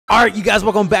Alright, you guys,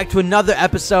 welcome back to another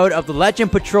episode of the Legend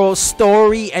Patrol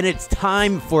story, and it's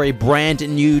time for a brand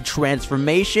new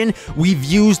transformation. We've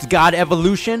used God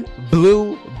Evolution,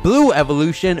 Blue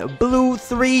Evolution, Blue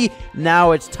 3.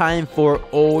 Now it's time for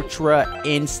Ultra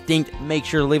Instinct. Make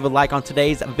sure to leave a like on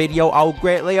today's video. I'll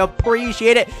greatly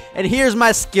appreciate it. And here's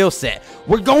my skill set.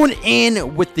 We're going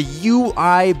in with the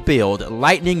UI build: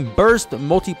 Lightning Burst,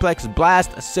 Multiplex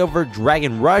Blast, Silver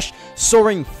Dragon Rush,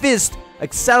 Soaring Fist,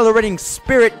 Accelerating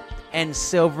Spirit, and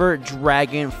Silver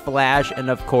Dragon Flash, and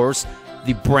of course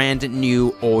the brand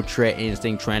new Ultra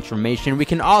Instinct transformation. We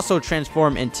can also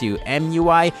transform into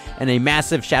MUI, and a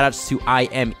massive shoutouts to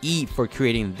IME for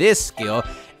creating this skill,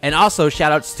 and also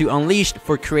shoutouts to Unleashed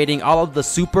for creating all of the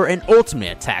super and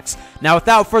ultimate attacks. Now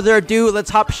without further ado, let's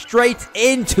hop straight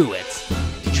into it.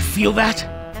 Did you feel that?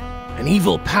 An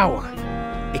evil power.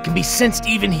 It can be sensed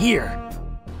even here.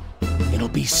 It'll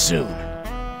be soon.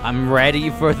 I'm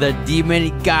ready for the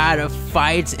demon god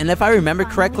fights, and if I remember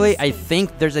correctly, I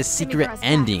think there's a secret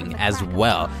ending as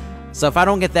well. So if I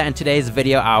don't get that in today's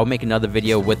video, I'll make another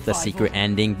video with the secret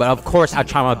ending, but of course I'll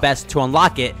try my best to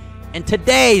unlock it in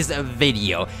today's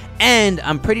video. And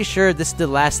I'm pretty sure this is the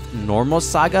last normal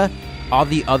saga. All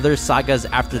the other sagas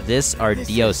after this are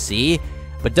DLC,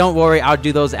 but don't worry, I'll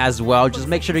do those as well. Just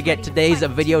make sure to get today's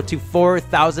video to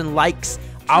 4,000 likes.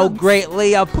 I'll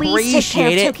greatly appreciate Please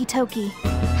take care it. of Toki.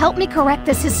 Help me correct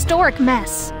this historic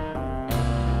mess.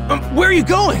 Where are you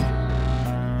going?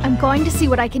 I'm going to see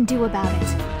what I can do about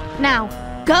it. Now,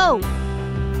 go!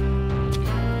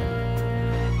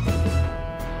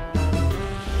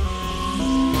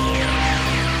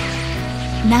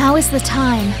 Now is the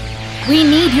time. We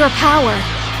need your power.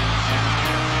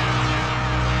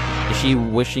 Is she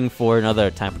wishing for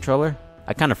another time patroller?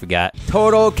 I kind of forgot.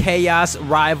 Total Chaos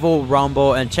Rival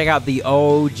Rumble, and check out the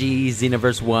OG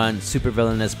Xenoverse 1 super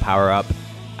villainous power up.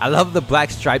 I love the black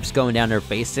stripes going down their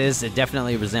faces. It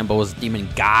definitely resembles Demon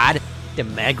God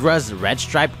Demegra's red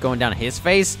stripe going down his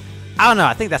face. I don't know,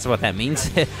 I think that's what that means.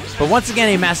 But once again,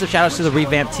 a massive shout out to the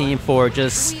revamp team for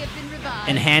just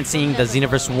enhancing the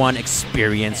Xenoverse 1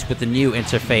 experience with the new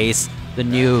interface, the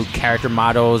new character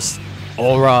models,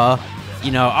 aura,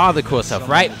 you know, all the cool stuff,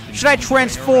 right? Should I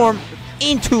transform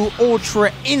into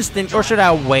Ultra Instinct, or should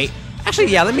I wait?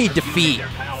 Actually, yeah, let me defeat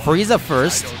Frieza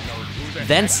first,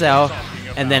 then Cell,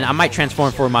 and then I might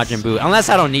transform for Majin Buu, unless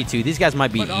I don't need to. These guys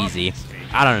might be easy.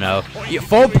 I don't know.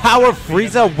 Full power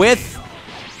Frieza with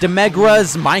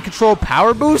Demegra's mind control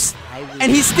power boost,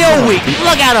 and he's still weak.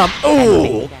 Look at him.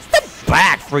 Ooh, step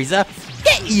back, Frieza.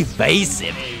 Get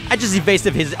evasive. I just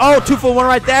evasive his. Oh, 2-for-1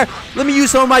 right there. Let me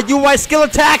use some of my UI skill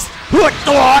attacks. This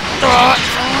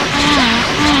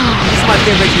is my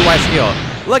favorite UI skill.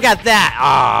 Look at that.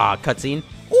 Ah, cutscene.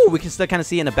 Ooh, we can still kind of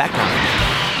see in the background.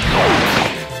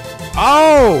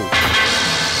 Oh.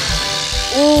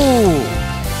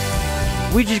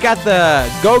 Ooh. We just got the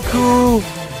Goku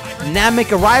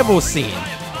Namek arrival scene.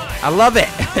 I love it.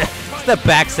 Step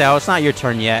back, Cell. It's not your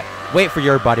turn yet. Wait for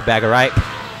your body bag, alright?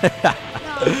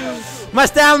 My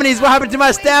staminies. What happened to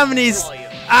my staminies?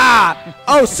 Ah.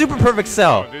 Oh, super perfect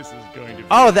Cell.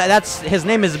 Oh, that's his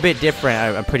name is a bit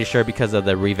different, I'm pretty sure, because of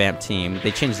the revamp team.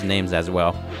 They changed the names as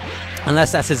well.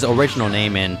 Unless that's his original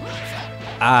name, and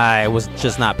I was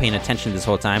just not paying attention this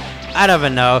whole time. I don't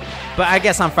even know, but I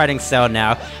guess I'm fighting Cell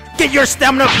now. Get your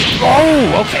stamina!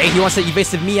 Oh, okay, he wants to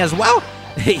evasive me as well.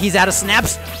 He's out of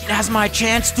snaps. That's my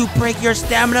chance to break your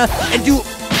stamina and do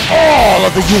all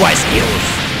of the UI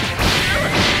skills.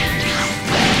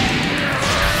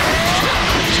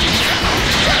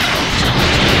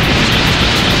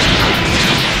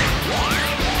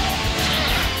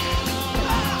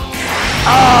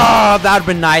 Oh, that would've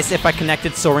been nice if I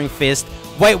connected Soaring Fist.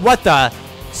 Wait, what the?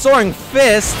 Soaring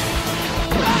Fist?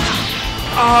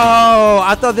 Oh,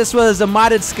 I thought this was a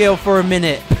modded skill for a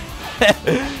minute.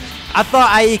 I thought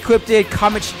I equipped it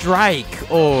Comet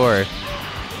Strike or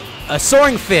a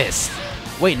Soaring Fist.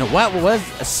 Wait, no, what was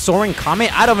a Soaring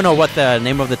Comet? I don't even know what the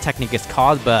name of the technique is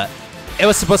called, but it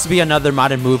was supposed to be another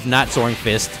modded move, not Soaring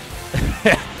Fist.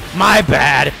 My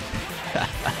bad.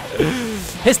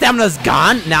 His stamina's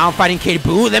gone. Now I'm fighting Kid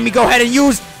Buu. Let me go ahead and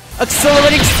use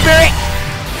Accelerating Spirit.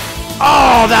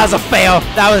 Oh, that was a fail.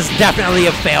 That was definitely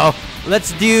a fail.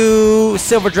 Let's do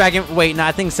Silver Dragon. Wait, no,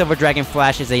 I think Silver Dragon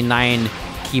Flash is a 9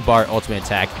 key bar ultimate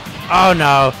attack. Oh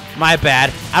no, my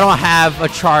bad. I don't have a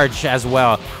charge as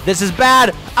well. This is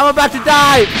bad. I'm about to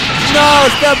die. No,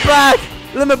 step back.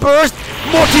 Limit Burst.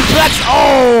 Multiplex.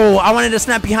 Oh, I wanted to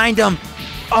snap behind him.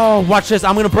 Oh, watch this.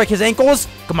 I'm going to break his ankles.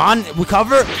 Come on,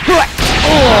 recover.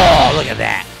 Oh, look at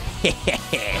that.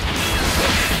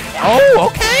 Oh,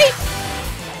 okay.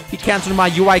 He canceled my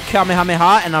UI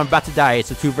Kamehameha, and I'm about to die.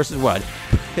 It's a 2 versus 1.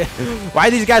 Why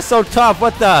are these guys so tough?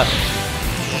 What the?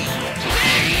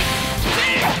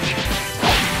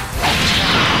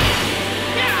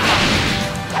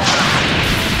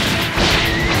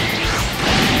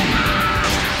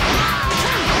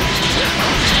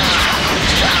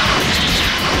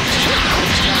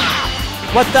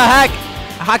 What the heck?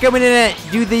 How come we didn't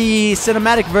do the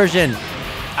cinematic version?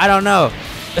 I don't know.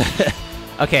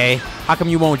 Okay, how come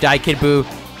you won't die, Kid Buu?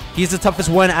 He's the toughest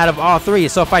one out of all 3,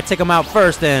 so if I take him out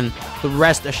first, then the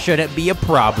rest shouldn't be a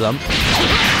problem.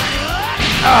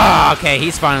 Oh, okay,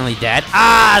 he's finally dead.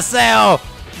 Ah, Cell!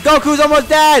 Goku's almost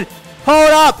dead!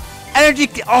 Hold up! Energy...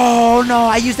 Oh, no,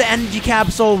 I used the energy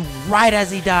capsule right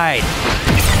as he died.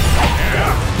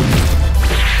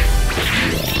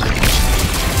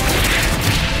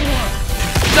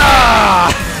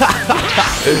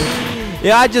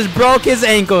 Yeah, I just broke his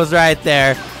ankles right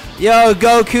there. Yo,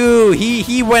 Goku,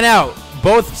 he went out.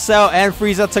 Both Cell and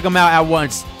Frieza took him out at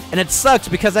once. And it sucks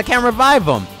because I can't revive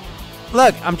him.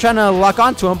 Look, I'm trying to lock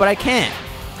onto him, but I can't.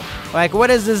 Like,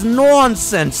 what is this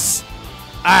nonsense?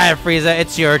 Alright, Frieza,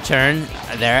 it's your turn.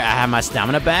 There, I have my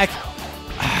stamina back.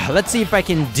 Let's see if I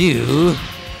can do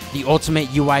the ultimate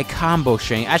UI combo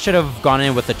string. I should have gone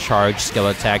in with a charge skill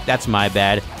attack. That's my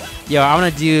bad. Yo, I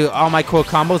want to do all my cool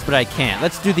combos, but I can't.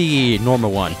 Let's do the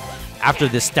normal one. After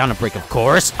this stamina break, of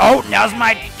course. Oh, now's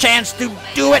my chance to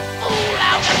do it. Pull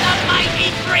out the mighty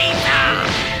Frieza!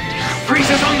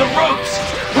 Frieza's on the ropes!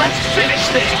 Let's finish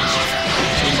things!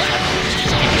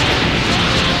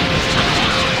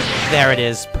 There it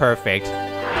is. Perfect.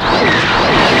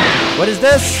 What is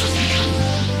this?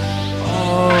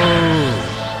 Oh.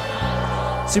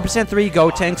 Super Saiyan 3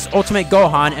 Gotenks, Ultimate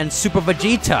Gohan, and Super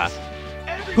Vegeta.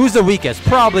 Who's the weakest?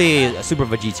 Probably Super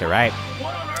Vegeta, right?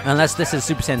 Unless this is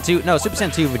Super Saiyan 2. No, Super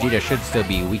Saiyan 2 Vegeta should still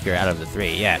be weaker out of the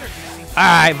 3, yeah.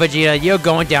 Alright, Vegeta, you're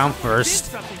going down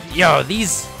first. Yo,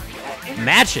 these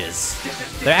matches,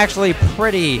 they're actually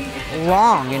pretty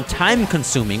long and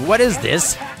time-consuming. What is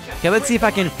this? Okay, let's see if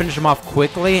I can finish them off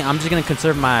quickly. I'm just going to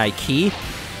conserve my ki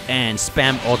and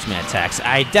spam ultimate attacks.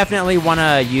 I definitely want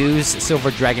to use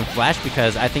Silver Dragon Flash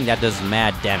because I think that does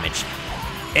mad damage.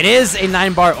 It is a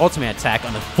 9-bar ultimate attack,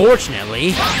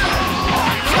 unfortunately.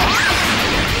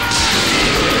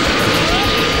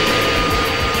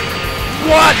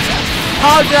 What?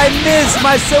 How did I miss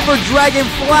my Silver Dragon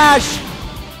Flash?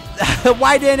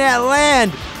 Why didn't it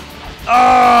land?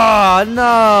 Oh,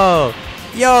 no.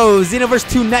 Yo, Xenoverse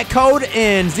 2 netcode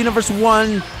and Xenoverse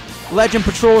 1 Legend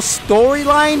Patrol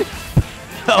storyline?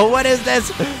 Oh, what is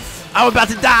this? I'm about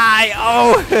to die.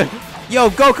 Oh. Yo,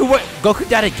 Goku, what? Goku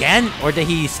died again? Or did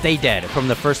he stay dead from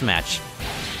the first match?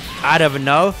 I don't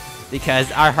know,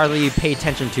 because I hardly pay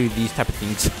attention to these type of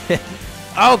things.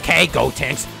 Okay,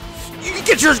 Gotenks. You can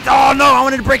get yours. Oh, no, I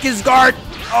wanted to break his guard.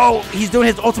 Oh, he's doing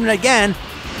his ultimate again.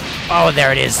 Oh,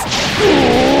 there it is.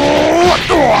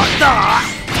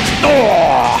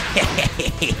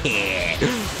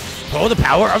 Oh, the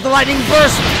power of the lightning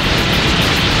burst.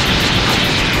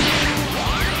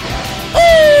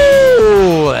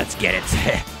 Ooh, let's get it.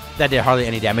 That did hardly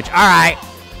any damage. All right,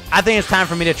 I think it's time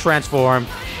for me to transform.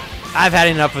 I've had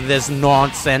enough of this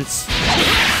nonsense.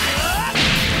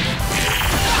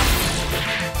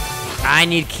 I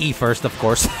need ki first, of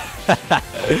course.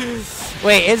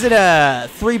 Wait, is it a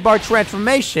 3-bar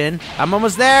transformation? I'm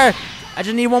almost there. I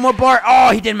just need 1 more bar.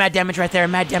 Oh, he did mad damage right there.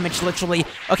 Mad damage, literally.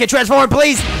 Okay, transform,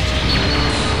 please.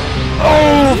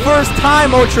 Oh, first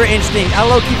time Ultra Instinct. I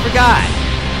low-key forgot.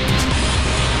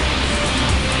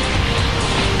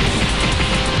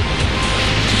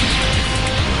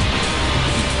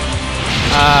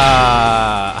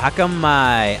 How come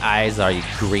my eyes are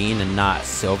green and not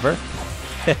silver?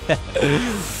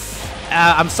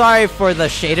 I'm sorry for the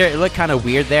shader. It looked kind of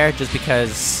weird there just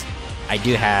because I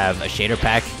do have a shader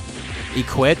pack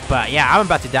equipped. But yeah, I'm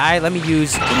about to die. Let me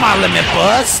use my limit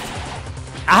bust.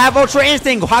 I have Ultra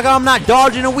Instinct. How come I'm not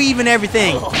dodging and weaving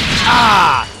everything?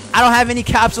 Ah, I don't have any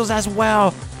capsules as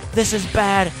well. This is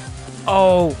bad.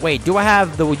 Oh, wait. Do I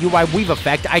have the UI weave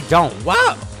effect? I don't.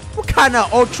 Wow. What kind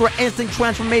of Ultra Instinct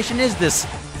transformation is this?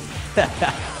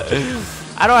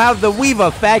 I don't have the weave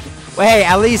effect. Well, hey,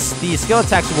 at least the skill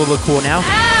attacks will look cool now. Ow!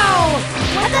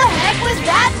 What the heck was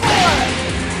that for?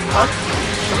 Huh?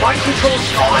 The mind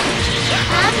control's gone?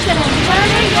 I'm gonna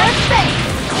murder your face!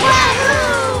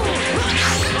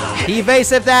 Wahoo! He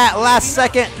evasive that last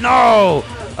second. No!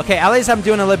 Okay, at least I'm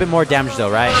doing a little bit more damage though,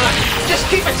 right? Just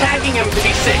keep attacking him to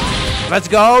be safe. Let's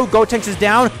go. Gotenks is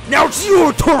down. Now it's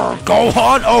your turn,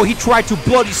 Gohan. Oh, he tried to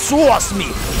bloody sauce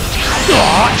me.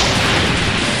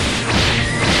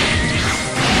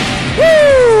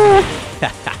 Woo!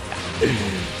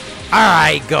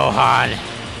 Alright, Gohan.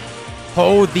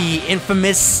 Hold the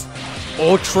infamous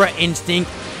Ultra Instinct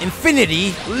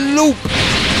Infinity Loop.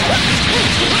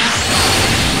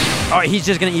 Oh, he's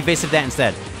just gonna evasive that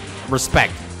instead.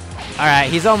 Respect. Alright,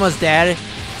 he's almost dead.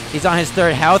 He's on his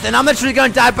 3rd health, and I'm literally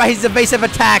gonna die by his evasive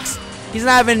attacks. He's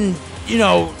not even, you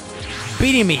know,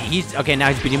 beating me. Okay, now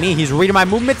he's beating me. He's reading my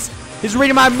movements. He's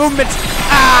reading my movements.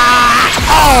 Ah!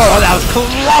 Oh, that was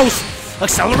close.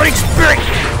 Accelerating spirit.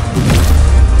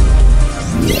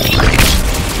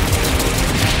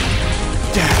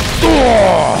 Dad.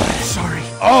 Oh, Sorry.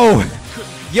 oh,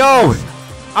 yo,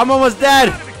 I'm almost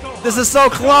dead. This is so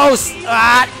close.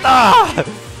 I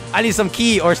need some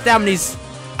key or stamina.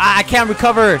 I can't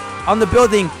recover on the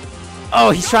building.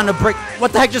 Oh, he's trying to break.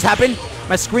 What the heck just happened?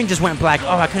 My screen just went black.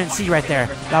 Oh, I couldn't see right there.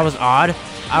 That was odd.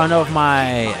 I don't know if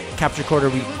my capture recorder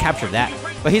recaptured that.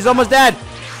 But he's almost dead.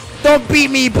 Don't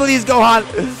beat me, please, Gohan.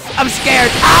 I'm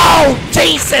scared. Ow!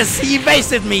 Jesus! He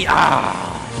evaded me. Ah!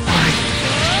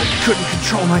 I couldn't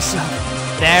control myself.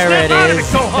 There it Out of it, is.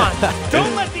 Gohan!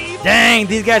 Don't let the evil... Dang,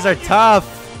 these guys are tough.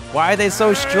 Why are they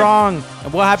so strong?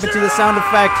 And what happened to the sound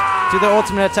effect? To the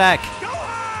ultimate attack?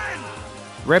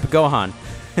 Rip Gohan.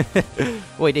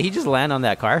 Wait, did he just land on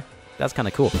that car? That's kind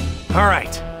of cool. All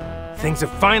right. Things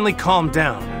have finally calmed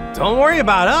down. Don't worry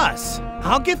about us.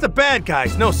 I'll get the bad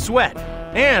guys, no sweat.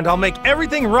 And I'll make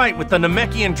everything right with the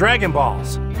Namekian Dragon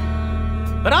Balls.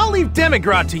 But I'll leave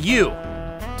Demigrod to you.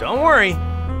 Don't worry.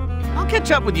 I'll catch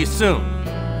up with you soon.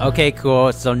 Okay,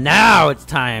 cool. So now it's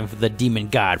time for the Demon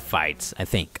God fights, I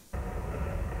think.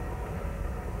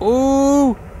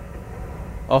 Ooh!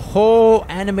 A whole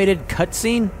animated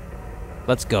cutscene?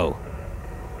 Let's go.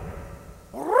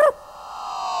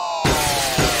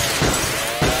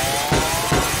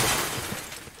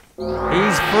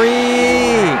 He's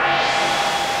free!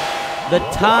 The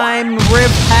time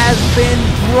rift has been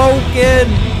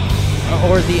broken!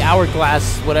 Or the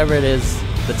hourglass, whatever it is.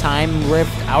 The time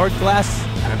rift hourglass?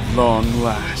 At long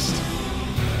last,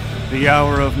 the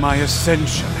hour of my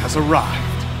ascension has arrived.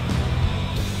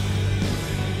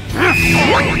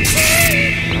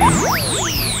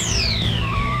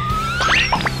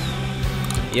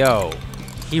 Yo,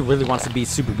 he really wants to be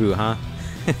Super Boo, huh?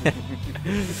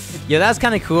 Yeah, that's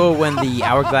kind of cool when the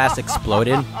hourglass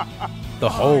exploded. The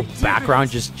whole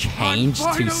background just changed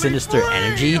to sinister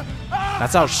energy.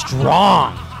 That's how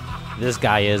strong this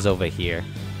guy is over here.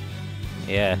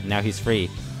 Yeah, now he's free.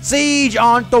 Siege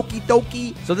on Toki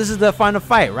Toki! So this is the final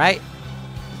fight, right?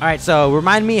 Alright, so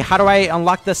remind me, how do I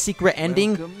unlock the secret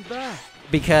ending?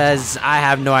 Because I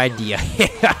have no idea.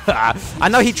 I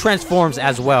know he transforms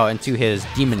as well into his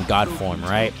demon god form,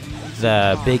 right?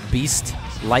 The big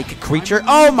beast-like creature.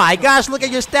 Oh my gosh, look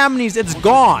at your stamina, it's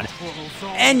gone!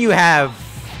 And you have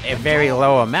a very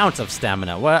low amount of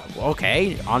stamina. What?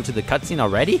 Okay, onto the cutscene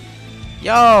already?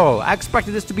 Yo, I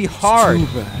expected this to be hard. Too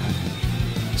bad.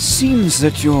 Seems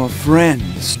that your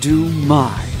friends do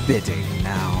my bidding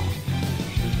now.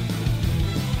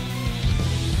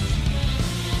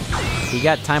 He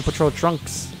got Time Patrol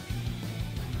Trunks.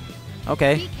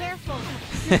 Okay. Be careful.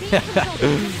 You're being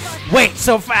controlled. Wait,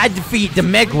 so if I defeat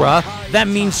Demegra, that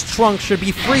means Trunks should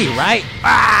be free, right?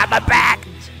 Ah, my back!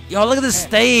 Yo, look at this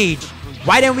stage.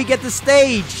 Why didn't we get the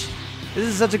stage? This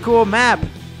is such a cool map.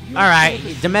 Alright,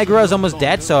 Demegra is almost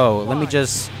dead, so let me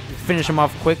just finish him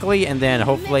off quickly, and then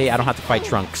hopefully I don't have to fight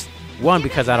Trunks. 1,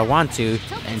 because I don't want to,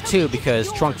 and 2,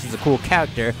 because Trunks is a cool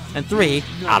character, and 3,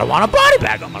 I don't want a body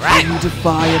bag him, alright? You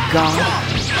defy a god?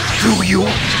 Do you?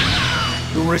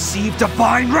 You'll receive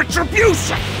divine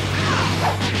retribution!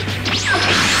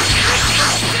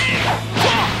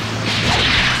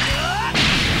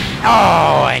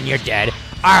 Oh, and you're dead.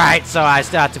 Alright, so I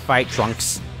still have to fight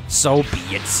Trunks. So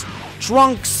be it.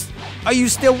 Trunks, are you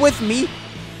still with me?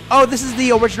 Oh, this is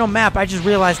the original map. I just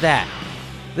realized that.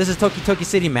 This is Toki Toki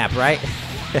City map, right?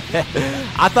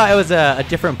 I thought it was a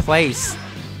different place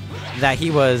that he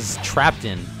was trapped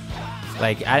in.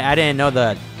 Like, I didn't know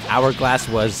the hourglass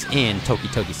was in Toki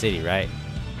Toki City, right?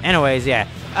 Anyways, yeah.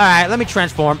 Alright, let me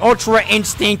transform. Ultra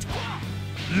Instinct.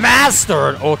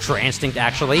 Mastered Ultra Instinct,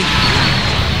 actually.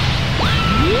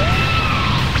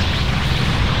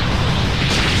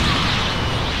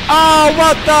 Oh,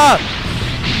 what the?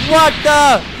 What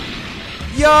the?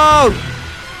 Yo!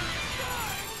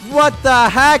 What the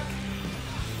heck?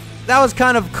 That was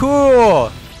kind of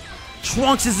cool.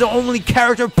 Trunks is the only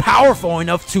character powerful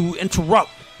enough to interrupt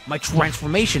my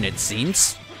transformation, it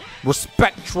seems.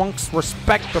 Respect, Trunks,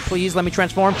 respect, but please let me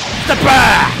transform. Step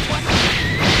back!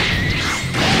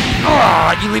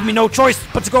 Oh, you leave me no choice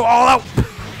but to go all out.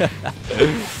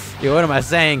 Yo, what am I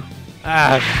saying?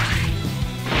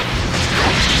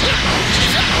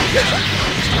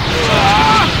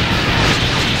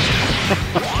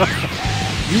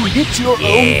 You hit your own friend.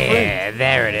 Yeah,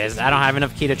 there it is. I don't have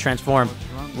enough ki to transform,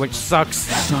 which sucks.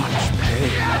 Such pain.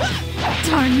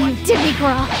 Darn you,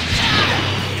 Demigra.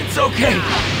 It's okay.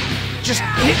 Just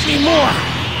hit me more.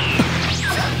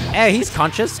 Hey, he's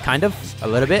conscious, kind of, a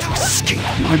little bit. Escape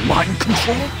my mind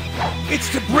control? It's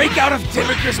to break out of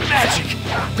Demigra's magic.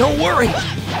 Don't worry.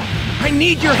 I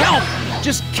need your help.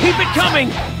 Just keep it coming.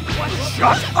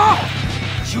 Shut up!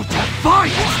 You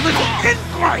defiant little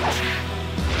ingrate!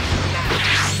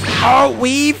 Oh,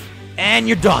 weave, and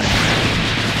you're done.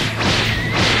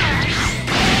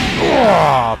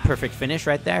 Oh, perfect finish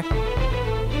right there.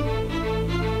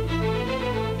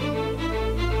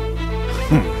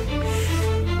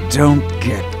 Don't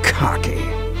get cocky.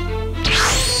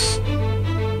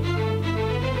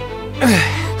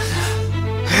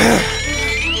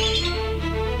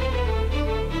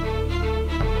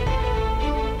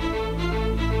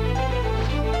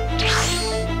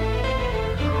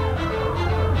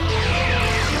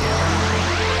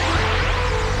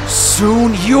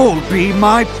 Soon you'll be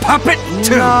my puppet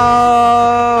too.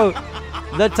 No!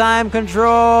 The time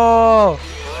control!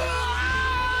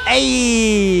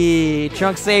 Hey!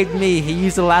 Trunks saved me. He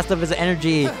used the last of his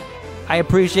energy. I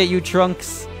appreciate you,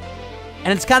 Trunks.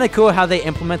 And it's kind of cool how they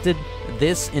implemented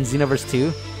this in Xenoverse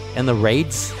 2 and the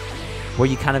raids, where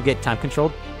you kind of get time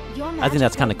controlled. I think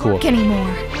that's kind of cool.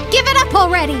 Anymore. Give it up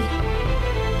already!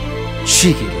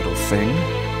 Cheeky little thing.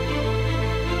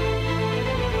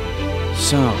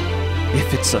 So,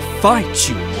 if it's a fight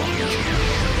you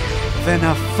want, then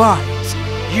a fight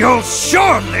you'll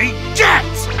surely get!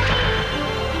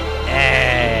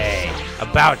 Hey,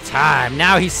 about time.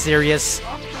 Now he's serious.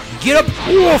 Get up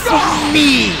off of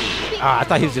me! I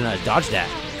thought he was gonna dodge that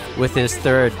with his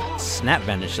third snap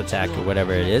vanish attack or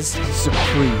whatever it is.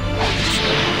 Supreme.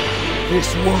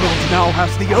 This world now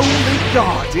has the only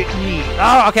god it needs.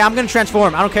 Oh, okay, I'm gonna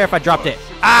transform. I don't care if I dropped it.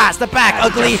 Ah, step back,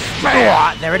 ugly!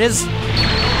 Oh, there it is.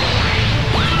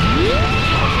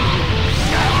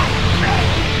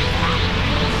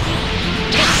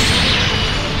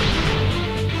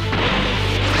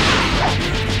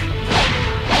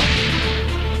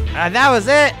 And that was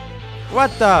it.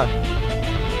 What the?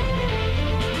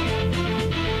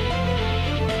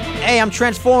 Hey, I'm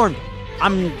transformed.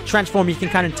 I'm transformed. You can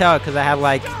kind of tell because I have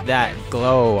like that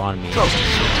glow on me. I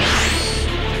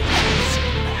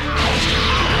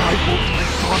won't let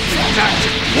godly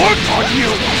magic work on you.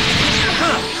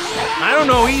 I don't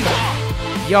know either.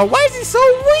 Yo, why is he so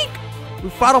weak? We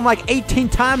fought him like 18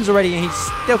 times already and he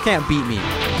still can't beat me.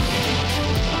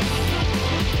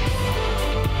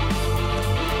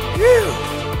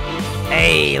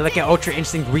 Hey, look at Ultra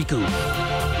Instinct Riku.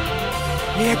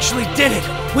 We actually did it.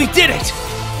 We did it.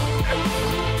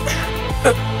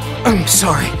 I'm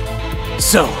sorry.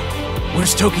 So,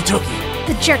 where's Toki Toki?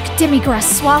 The jerk Demigra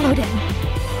swallowed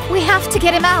him. We have to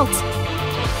get him out.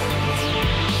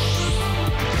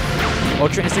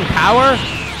 Ultra Instinct Power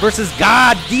versus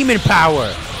God Demon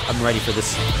Power. I'm ready for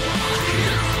this.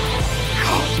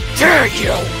 How dare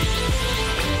you!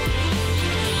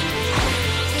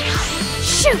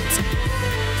 Shoot!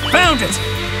 Found it!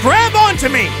 Grab onto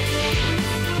me!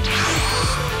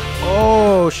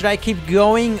 Oh, should I keep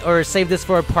going or save this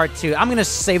for a part 2? I'm gonna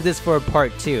save this for a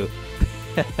part 2.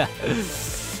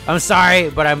 I'm sorry,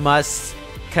 but I must,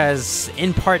 because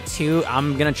in part 2,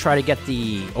 I'm gonna try to get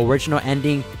the original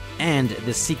ending and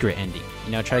the secret ending.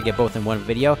 You know, try to get both in one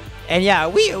video. And yeah,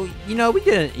 we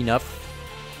did enough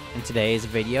in today's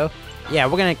video. Yeah,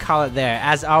 we're gonna call it there.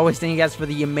 As always, thank you guys for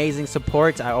the amazing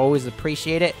support. I always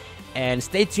appreciate it. And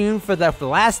stay tuned for the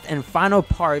last and final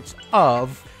parts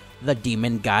of the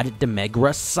Demon God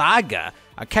Demigra saga.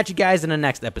 I'll catch you guys in the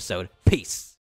next episode. Peace.